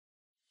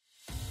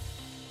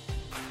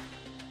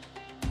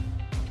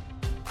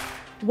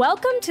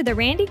Welcome to the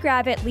Randy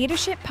Gravitt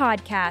Leadership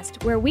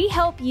Podcast, where we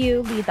help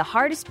you lead the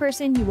hardest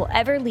person you will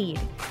ever lead,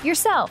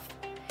 yourself.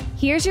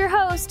 Here's your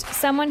host,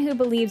 someone who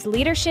believes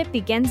leadership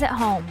begins at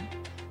home,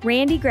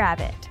 Randy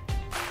Gravitt.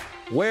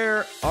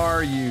 Where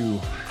are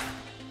you?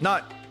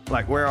 Not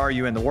like where are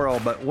you in the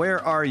world, but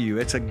where are you?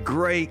 It's a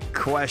great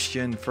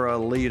question for a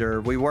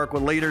leader. We work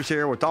with leaders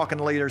here. We're talking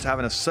to leaders,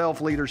 having a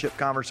self-leadership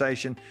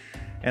conversation.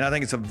 And I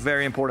think it's a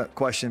very important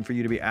question for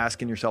you to be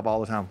asking yourself all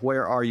the time.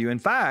 Where are you? In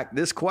fact,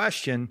 this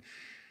question,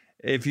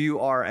 if you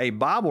are a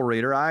Bible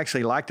reader, I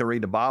actually like to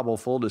read the Bible,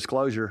 full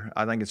disclosure.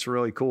 I think it's a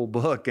really cool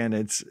book, and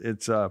it's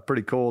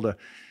pretty cool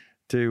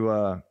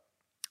to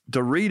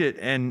read it,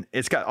 and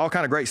it's got all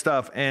kind of great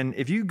stuff. And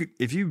if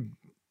you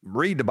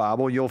read the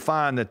Bible, you'll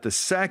find that the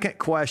second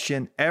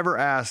question ever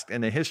asked in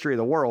the history of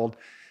the world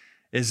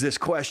is this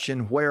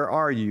question, where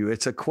are you?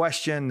 It's a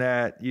question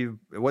that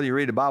whether you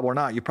read the Bible or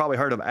not, you've probably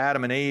heard of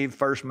Adam and Eve,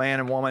 first man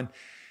and woman.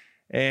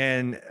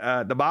 And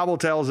the Bible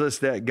tells us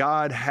that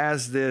God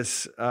has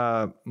this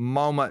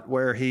moment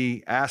where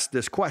he asked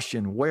this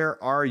question,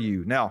 where are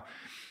you? Now,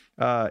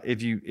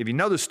 if you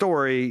know the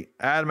story,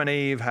 Adam and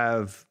Eve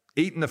have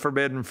eaten the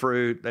forbidden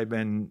fruit. They've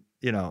been,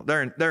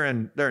 they're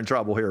in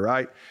trouble here,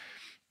 right?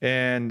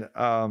 And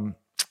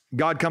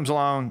God comes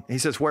along. He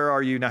says, where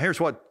are you? Now,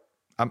 here's what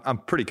I'm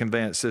pretty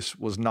convinced this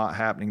was not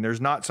happening.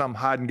 There's not some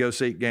hide and go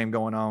seek game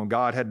going on.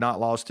 God had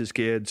not lost his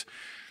kids.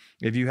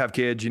 If you have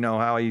kids, you know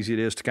how easy it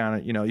is to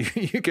kind of,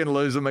 you can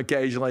lose them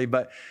occasionally,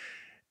 but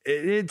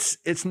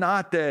it's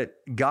not that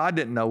God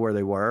didn't know where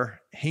they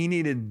were. He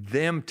needed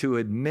them to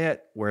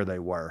admit where they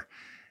were.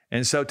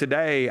 And so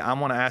today I'm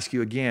going to ask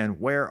you again,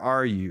 where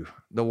are you?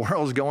 The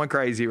world's going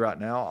crazy right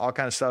now, all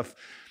kind of stuff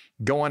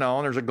going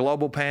on. There's a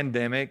global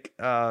pandemic.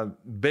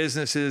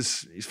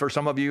 Businesses, for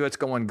some of you, it's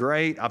going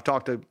great. I've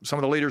talked to some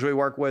of the leaders we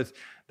work with.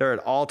 They're at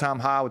all-time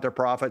high with their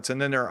profits.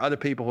 And then there are other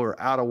people who are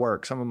out of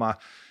work. Some of my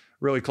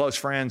really close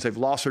friends, they've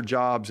lost their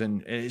jobs,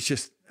 and it's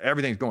just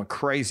everything's going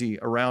crazy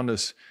around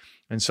us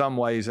in some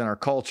ways in our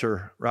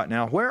culture right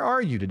now. Where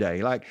are you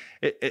today?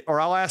 Or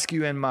I'll ask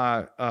you in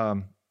my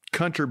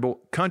country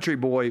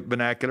boy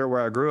vernacular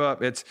where I grew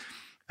up, it's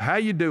how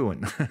you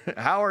doing?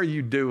 How are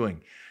you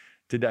doing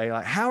today?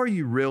 Like, how are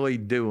you really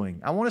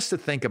doing? I want us to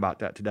think about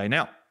that today.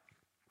 Now,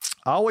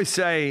 I always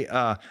say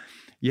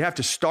you have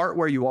to start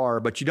where you are,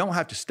 but you don't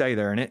have to stay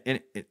there.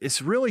 And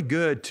it's really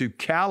good to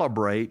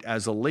calibrate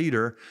as a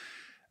leader.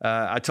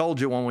 I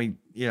told you when we,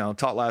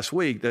 talked last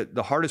week that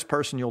the hardest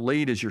person you'll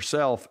lead is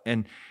yourself.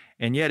 And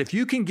yet if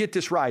you can get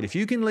this right, if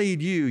you can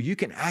lead you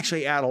can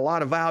actually add a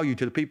lot of value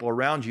to the people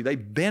around you. They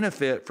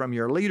benefit from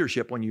your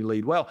leadership when you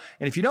lead well.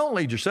 And if you don't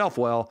lead yourself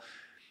well,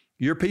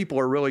 your people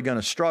are really going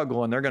to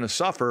struggle and they're going to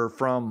suffer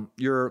from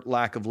your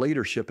lack of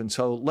leadership. And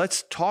so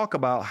let's talk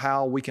about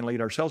how we can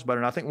lead ourselves better.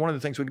 And I think one of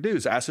the things we can do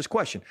is ask this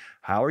question,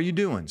 how are you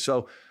doing?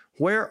 So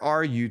where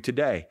are you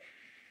today?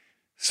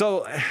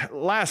 So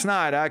last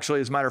night, actually,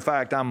 as a matter of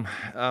fact, I'm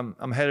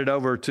headed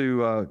over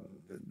to a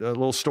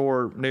little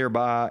store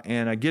nearby,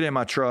 and I get in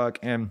my truck,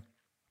 and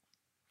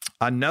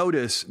I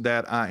notice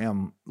that I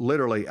am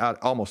literally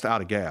almost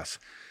out of gas.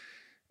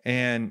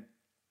 And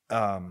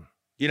have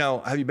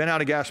you been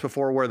out of gas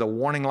before, where the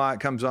warning light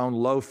comes on,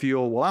 low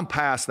fuel? Well, I'm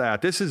past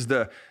that. It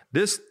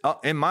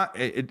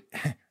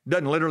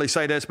doesn't literally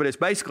say this, but it's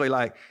basically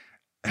like,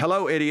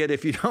 hello, idiot.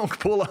 If you don't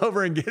pull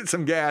over and get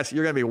some gas,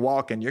 you're going to be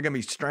walking. You're going to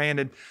be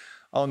stranded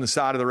on the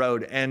side of the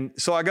road. And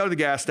so I go to the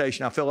gas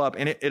station, I fill up,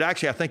 and it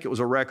actually, I think it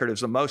was a record.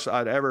 It's the most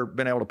I'd ever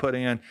been able to put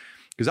in,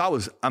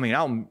 because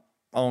I'm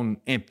on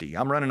empty.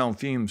 I'm running on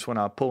fumes when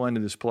I pull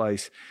into this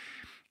place.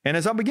 And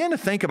as I began to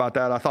think about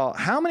that, I thought,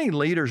 how many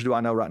leaders do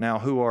I know right now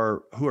who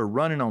are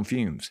running on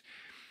fumes?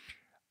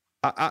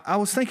 I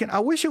was thinking, I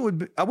wish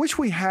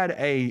we had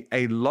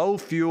a low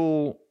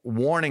fuel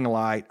warning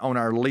light on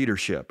our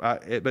leadership.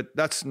 But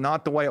that's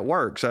not the way it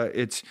works.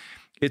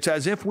 It's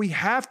as if we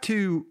have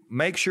to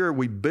make sure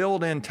we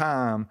build in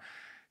time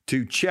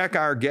to check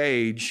our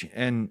gauge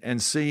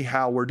and see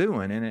how we're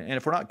doing. And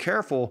if we're not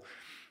careful,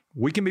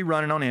 we can be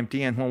running on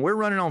empty. And when we're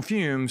running on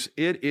fumes,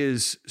 it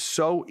is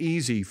so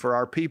easy for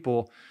our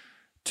people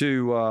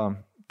to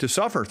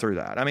suffer through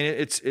that. I mean,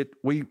 if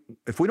we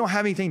don't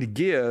have anything to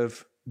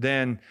give,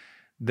 then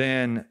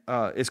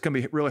it's going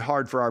to be really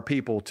hard for our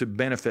people to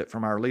benefit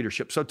from our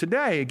leadership. So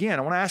today, again,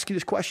 I want to ask you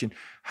this question.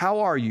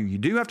 How are you? You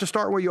do have to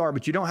start where you are,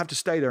 but you don't have to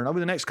stay there. And over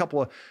the next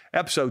couple of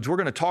episodes, we're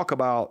going to talk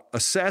about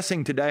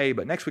assessing today.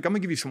 But next week, I'm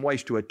going to give you some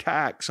ways to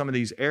attack some of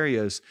these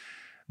areas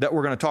that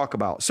we're going to talk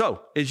about.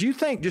 So as you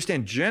think just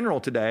in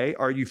general today,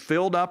 are you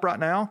filled up right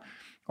now?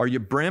 Are you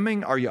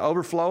brimming? Are you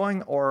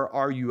overflowing? Or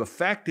are you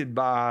affected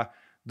by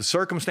the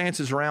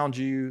circumstances around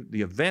you,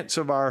 the events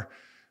of our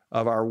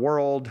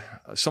world,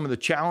 some of the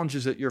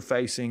challenges that you're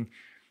facing,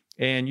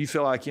 and you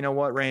feel like, you know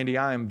what, Randy,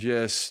 I'm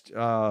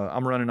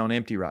running on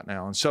empty right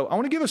now. And so I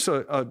want to give us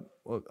a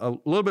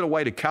little bit of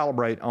way to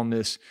calibrate on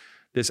this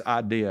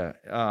idea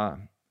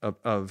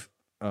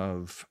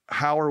of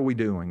how are we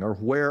doing, or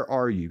where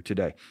are you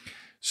today?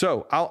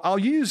 So I'll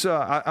use,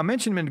 I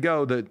mentioned a minute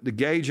ago, the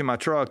gauge in my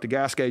truck, the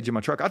gas gauge in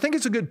my truck. I think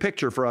it's a good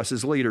picture for us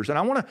as leaders. And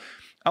I want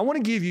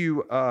to give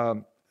you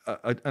an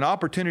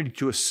opportunity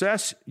to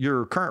assess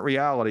your current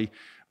reality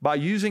by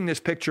using this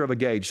picture of a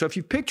gauge. So if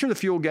you picture the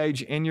fuel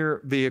gauge in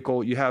your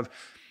vehicle, you have,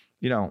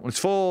 when it's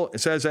full, it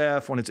says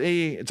F. When it's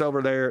E, it's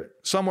over there.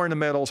 Somewhere in the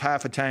middle is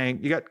half a tank.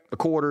 You got a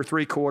quarter,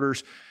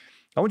 3/4.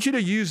 I want you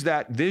to use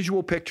that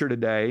visual picture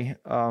today.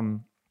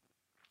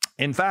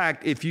 In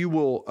fact, if you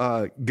will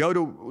go to,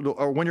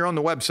 or when you're on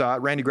the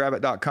website,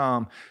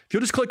 randygravitt.com, if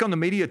you'll just click on the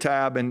media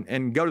tab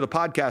and go to the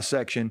podcast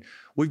section,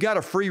 we've got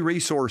a free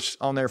resource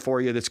on there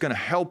for you that's going to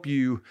help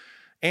you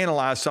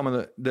analyze some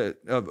of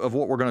of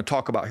what we're going to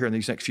talk about here in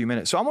these next few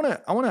minutes. So I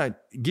want to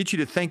get you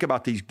to think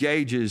about these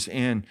gauges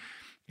in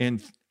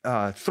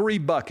three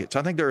buckets.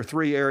 I think there are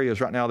three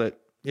areas right now that,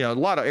 a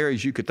lot of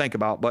areas you could think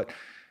about,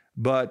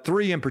 but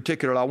three in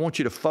particular I want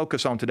you to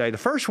focus on today. The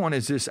first one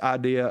is this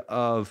idea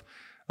of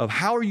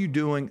how are you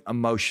doing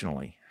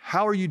emotionally?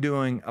 How are you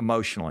doing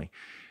emotionally?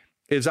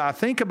 As I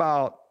think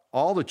about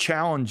all the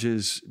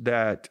challenges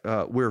that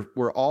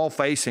we're all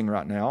facing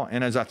right now,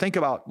 and as I think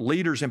about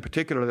leaders in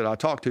particular that I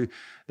talk to,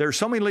 there are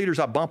so many leaders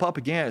I bump up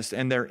against,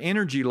 and their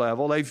energy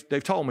level,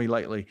 they've told me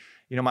lately,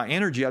 my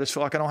energy, I just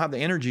feel like I don't have the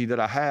energy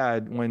that I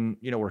had when,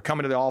 we're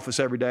coming to the office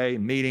every day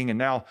and meeting, and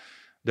now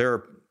there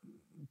are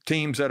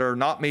teams that are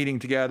not meeting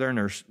together, and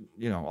there's,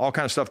 all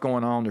kind of stuff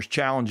going on. There's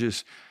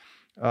challenges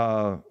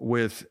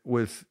with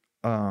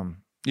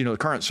the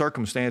current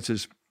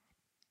circumstances.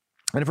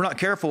 And if we're not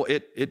careful,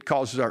 it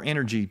causes our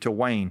energy to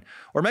wane.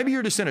 Or maybe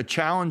you're just in a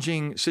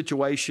challenging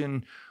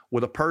situation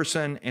with a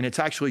person and it's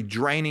actually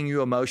draining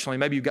you emotionally.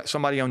 Maybe you've got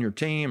somebody on your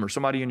team or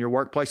somebody in your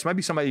workplace,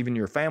 maybe somebody even in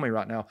your family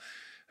right now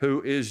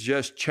who is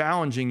just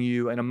challenging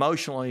you, and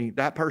emotionally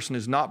that person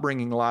is not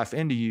bringing life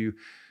into you.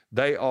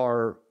 They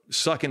are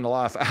sucking the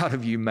life out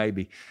of you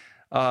maybe.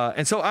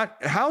 And so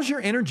how's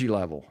your energy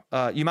level?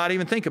 You might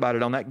even think about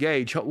it on that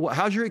gauge.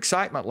 How's your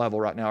excitement level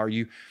right now? Are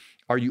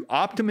you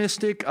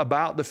optimistic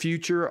about the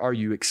future? Are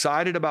you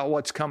excited about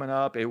what's coming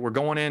up? We're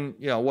going in,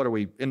 what are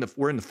we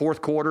we're in the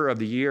fourth quarter of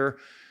the year.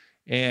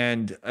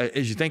 And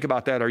as you think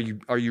about that, are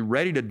you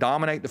ready to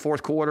dominate the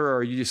fourth quarter? Or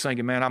are you just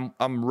thinking, man,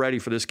 I'm ready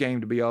for this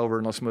game to be over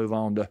and let's move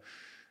on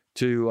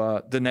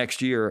to the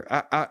next year?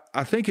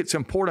 I think it's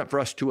important for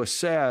us to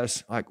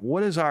assess, like,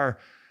 what is our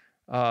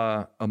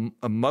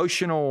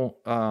emotional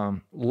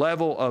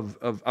level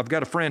of I've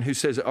got a friend who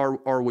says,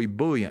 are we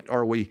buoyant?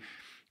 Do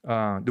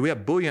we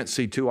have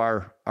buoyancy to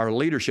our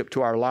leadership,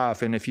 to our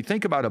life? And if you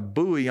think about a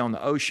buoy on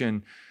the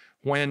ocean,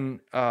 when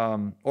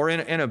or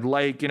in a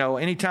lake,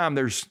 anytime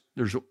there's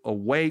a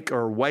wake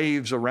or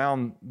waves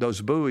around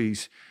those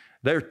buoys,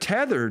 they're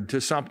tethered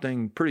to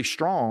something pretty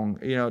strong,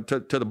 to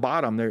the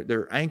bottom.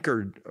 They're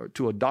anchored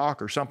to a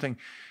dock or something.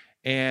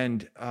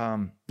 And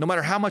no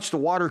matter how much the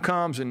water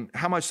comes and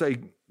how much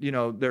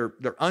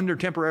they're under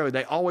temporarily,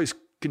 they always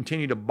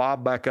continue to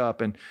bob back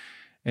up and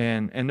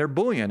they're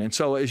buoyant. And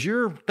so as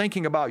you're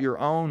thinking about your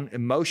own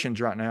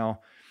emotions right now,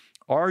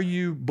 are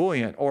you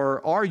buoyant,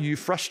 or are you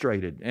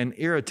frustrated and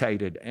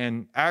irritated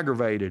and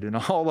aggravated and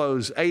all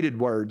those aided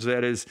words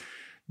that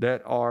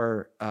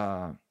are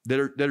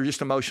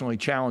just emotionally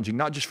challenging,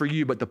 not just for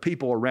you, but the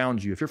people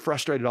around you? If you're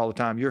frustrated all the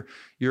time, you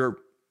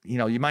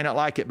might not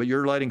like it, but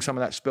you're letting some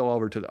of that spill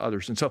over to the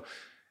others. And so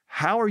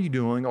how are you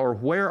doing, or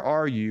where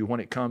are you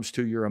when it comes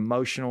to your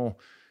emotional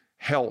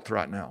health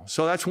right now?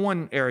 So that's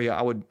one area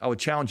I would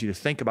challenge you to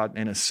think about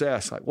and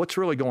assess, like, what's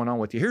really going on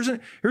with you.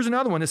 Here's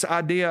another one, this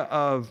idea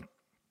of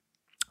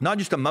not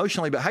just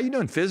emotionally, but how are you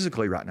doing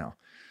physically right now?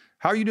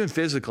 How are you doing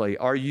physically?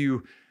 Are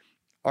you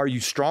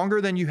stronger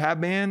than you have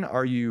been?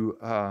 Are you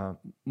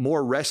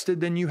more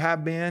rested than you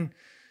have been?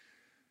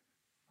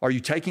 Are you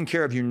taking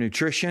care of your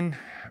nutrition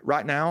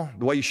right now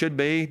the way you should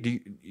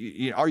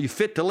be? Are you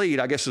fit to lead,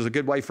 I guess is a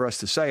good way for us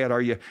to say it.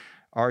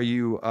 Are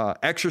you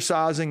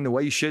exercising the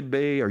way you should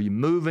be? Are you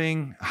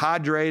moving,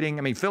 hydrating?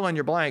 I mean, fill in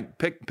your blank,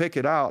 pick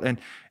it out.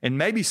 And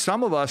maybe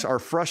some of us are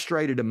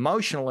frustrated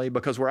emotionally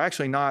because we're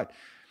actually not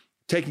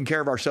taking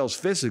care of ourselves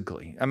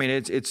physically. I mean,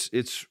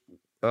 it's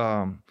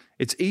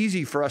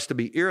easy for us to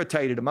be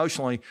irritated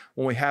emotionally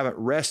when we haven't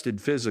rested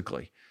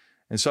physically.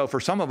 And so for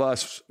some of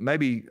us,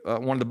 maybe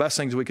one of the best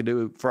things we could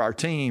do for our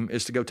team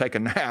is to go take a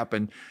nap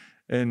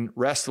and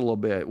rest a little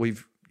bit.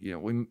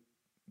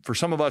 For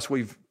some of us,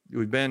 we've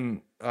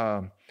been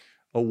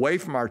away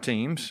from our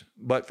teams,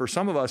 but for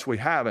some of us, we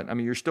haven't. I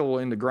mean, you're still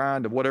in the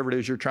grind of whatever it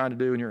is you're trying to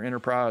do in your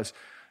enterprise,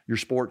 your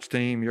sports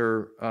team,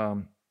 your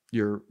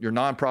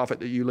nonprofit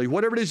that you lead,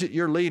 whatever it is that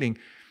you're leading.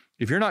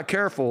 If you're not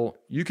careful,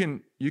 you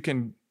can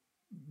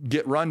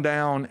get run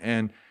down,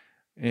 and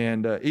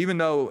even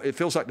though it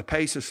feels like the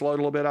pace has slowed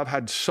a little bit, I've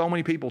had so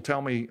many people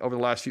tell me over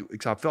the last few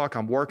weeks, I feel like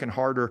I'm working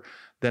harder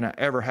than I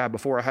ever have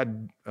before. I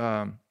had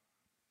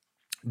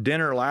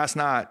dinner last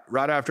night,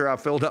 right after I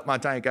filled up my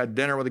tank. I had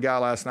dinner with a guy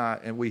last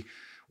night, and we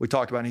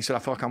talked about it, and he said, I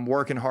feel like I'm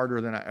working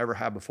harder than I ever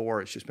have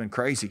before. It's just been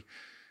crazy.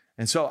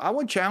 And so I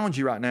would challenge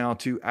you right now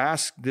to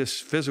ask this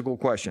physical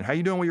question. How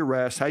you doing with your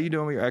rest? How you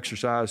doing with your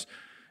exercise?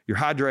 your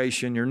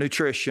hydration, your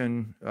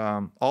nutrition,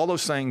 all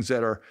those things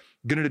that are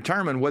going to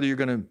determine whether you're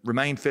going to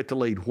remain fit to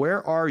lead.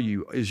 Where are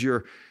you? Is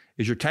your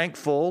tank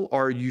full,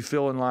 or are you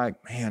feeling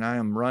like, man, I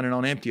am running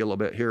on empty a little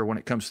bit here when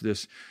it comes to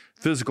this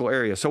physical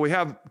area? So we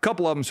have a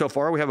couple of them so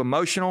far. We have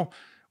emotional,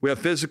 we have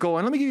physical,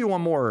 and let me give you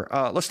one more.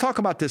 Let's talk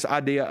about this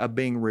idea of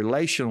being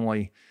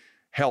relationally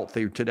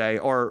healthy today,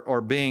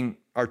 or being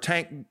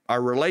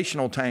our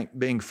relational tank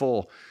being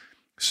full.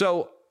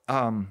 So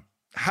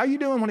how you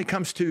doing when it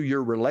comes to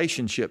your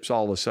relationships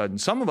all of a sudden?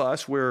 Some of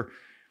us, we're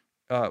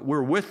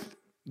with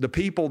the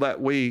people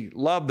that we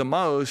love the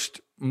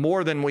most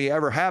more than we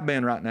ever have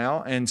been right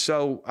now. And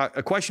so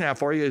a question I have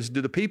for you is,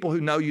 do the people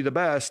who know you the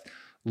best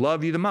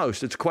love you the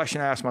most? It's a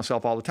question I ask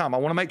myself all the time. I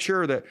want to make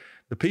sure that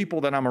the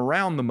people that I'm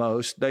around the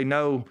most, they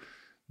know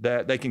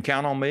that they can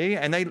count on me,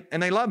 and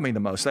they love me the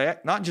most. They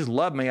not just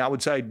love me, I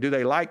would say, do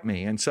they like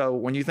me? And so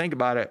when you think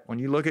about it, when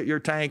you look at your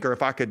tank, or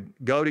if I could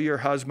go to your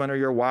husband or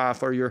your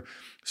wife or your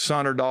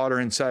son or daughter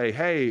and say,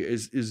 hey,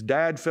 is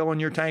dad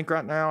filling your tank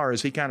right now? Or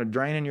is he kind of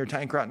draining your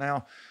tank right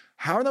now?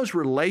 How are those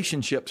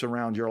relationships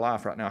around your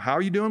life right now? How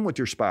are you doing with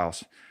your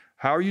spouse?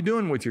 How are you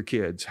doing with your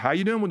kids? How are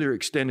you doing with your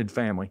extended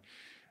family?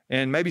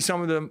 And maybe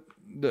some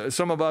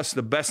of us,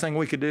 the best thing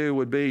we could do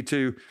would be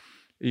to,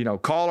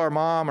 call our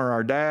mom or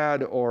our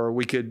dad, or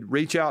we could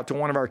reach out to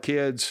one of our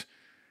kids.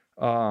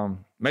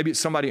 Maybe it's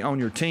somebody on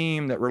your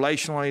team that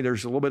relationally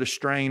there's a little bit of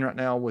strain right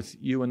now with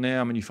you and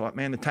them, and you feel like,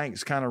 man, the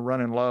tank's kind of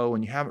running low,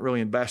 and you haven't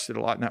really invested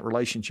a lot in that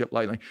relationship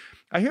lately.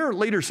 I hear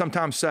leaders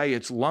sometimes say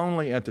it's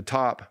lonely at the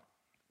top.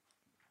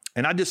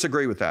 And I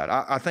disagree with that.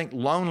 I think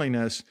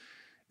loneliness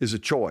is a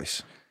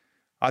choice.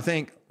 I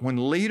think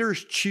when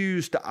leaders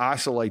choose to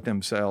isolate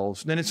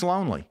themselves, then it's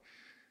lonely.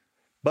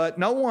 But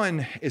no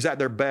one is at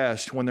their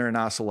best when they're in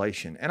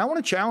isolation. And I want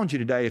to challenge you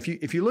today.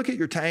 If you look at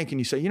your tank and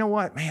you say, you know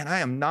what, man,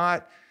 I'm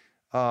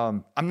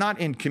not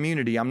in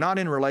community. I'm not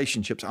in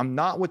relationships. I'm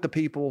not with the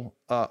people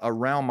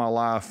around my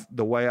life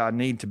the way I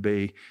need to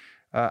be.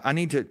 I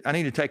need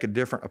to take a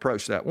different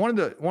approach to that. One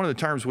of the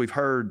terms we've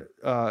heard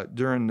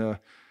during the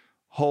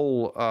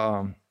whole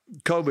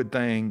COVID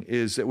thing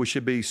is that we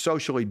should be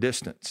socially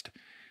distanced.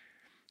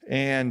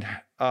 And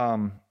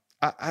when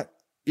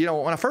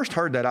I first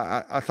heard that,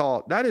 I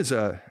thought that's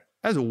a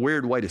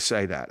weird way to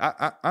say that.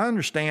 I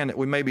understand that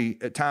we maybe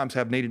at times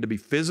have needed to be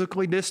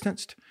physically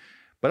distanced,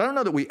 but I don't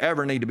know that we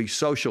ever need to be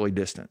socially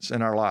distanced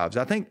in our lives.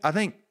 I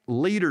think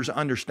leaders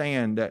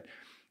understand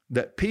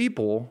that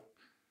people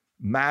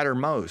matter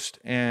most,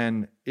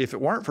 and if it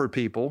weren't for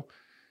people,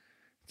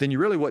 then you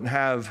really wouldn't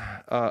have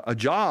a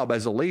job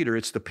as a leader.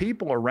 It's the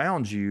people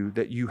around you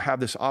that you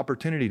have this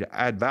opportunity to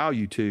add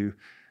value to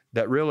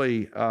that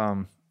really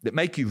that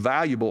make you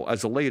valuable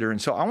as a leader. And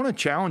so I want to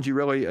challenge you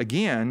really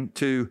again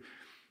to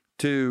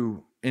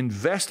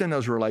invest in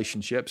those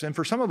relationships. And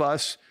for some of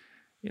us,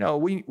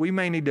 we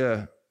may need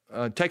to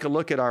take a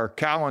look at our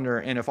calendar.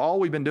 And if all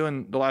we've been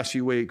doing the last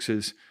few weeks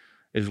is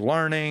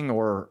learning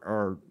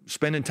or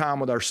spending time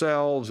with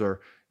ourselves,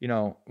 or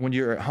when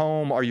you're at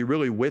home, are you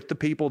really with the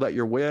people that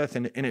you're with?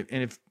 And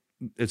if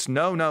it's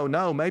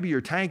no, maybe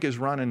your tank is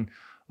running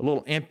a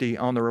little empty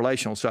on the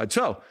relational side.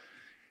 So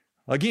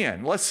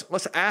again, let's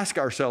ask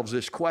ourselves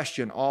this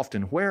question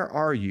often. Where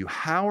are you?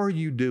 How are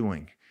you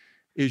doing?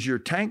 Is your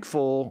tank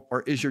full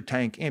or is your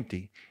tank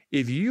empty?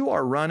 If you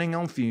are running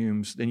on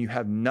fumes, then you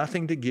have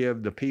nothing to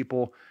give the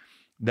people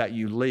that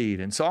you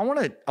lead. And so I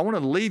want to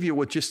leave you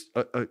with just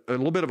a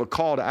little bit of a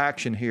call to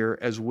action here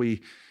as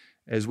we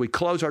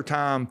close our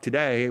time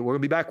today. We're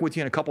going to be back with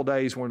you in a couple of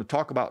days. We're going to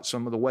talk about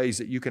some of the ways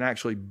that you can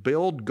actually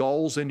build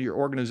goals into your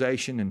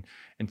organization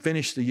and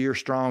finish the year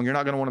strong. You're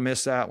not going to want to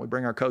miss that. We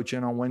bring our coach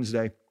in on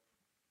Wednesday.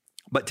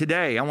 But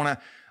today, I want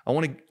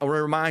to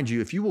remind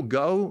you, if you will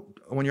go,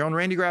 when you're on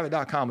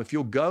randygravitt.com, if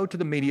you'll go to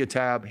the media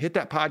tab, hit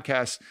that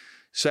podcast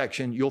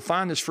section, you'll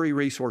find this free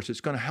resource.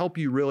 It's going to help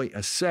you really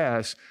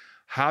assess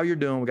how you're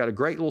doing. We've got a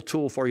great little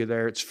tool for you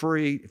there. It's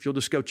free. If you'll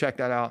just go check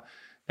that out,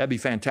 that'd be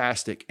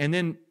fantastic. And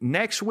then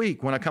next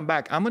week, when I come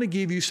back, I'm going to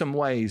give you some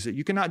ways that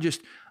you can not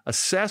just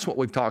assess what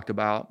we've talked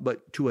about,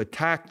 but to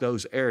attack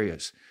those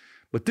areas.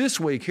 But this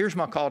week, here's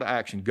my call to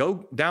action.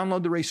 Go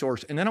download the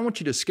resource, and then I want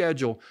you to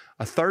schedule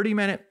a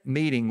 30-minute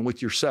meeting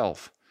with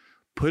yourself.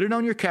 Put it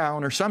on your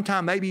calendar,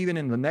 sometime maybe even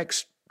in the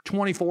next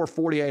 24,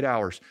 48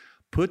 hours.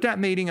 Put that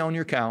meeting on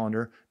your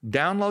calendar,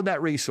 download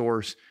that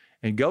resource,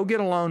 and go get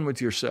alone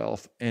with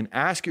yourself and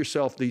ask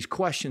yourself these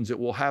questions that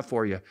we'll have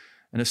for you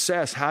and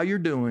assess how you're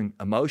doing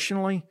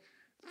emotionally,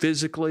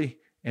 physically,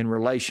 and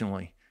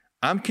relationally.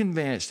 I'm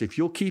convinced if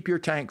you'll keep your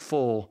tank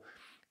full,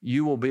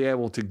 you will be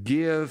able to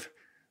give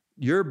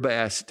your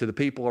best to the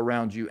people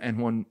around you.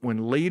 And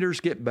when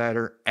leaders get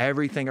better,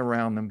 everything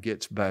around them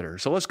gets better.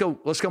 So let's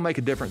go make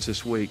a difference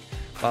this week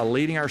by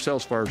leading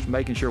ourselves first,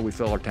 making sure we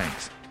fill our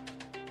tanks.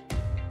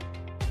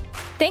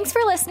 Thanks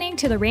for listening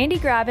to the Randy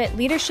Gravitt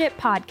Leadership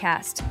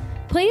Podcast.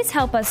 Please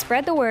help us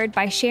spread the word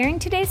by sharing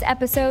today's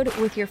episode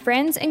with your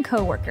friends and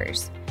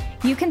coworkers.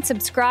 You can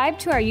subscribe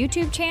to our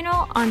YouTube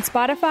channel on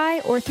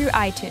Spotify or through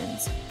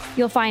iTunes.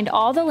 You'll find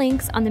all the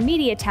links on the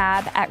media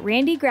tab at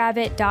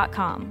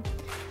randygravitt.com.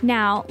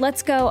 Now,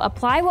 let's go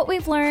apply what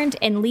we've learned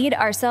and lead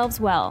ourselves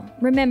well.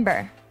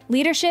 Remember,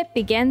 leadership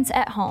begins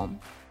at home.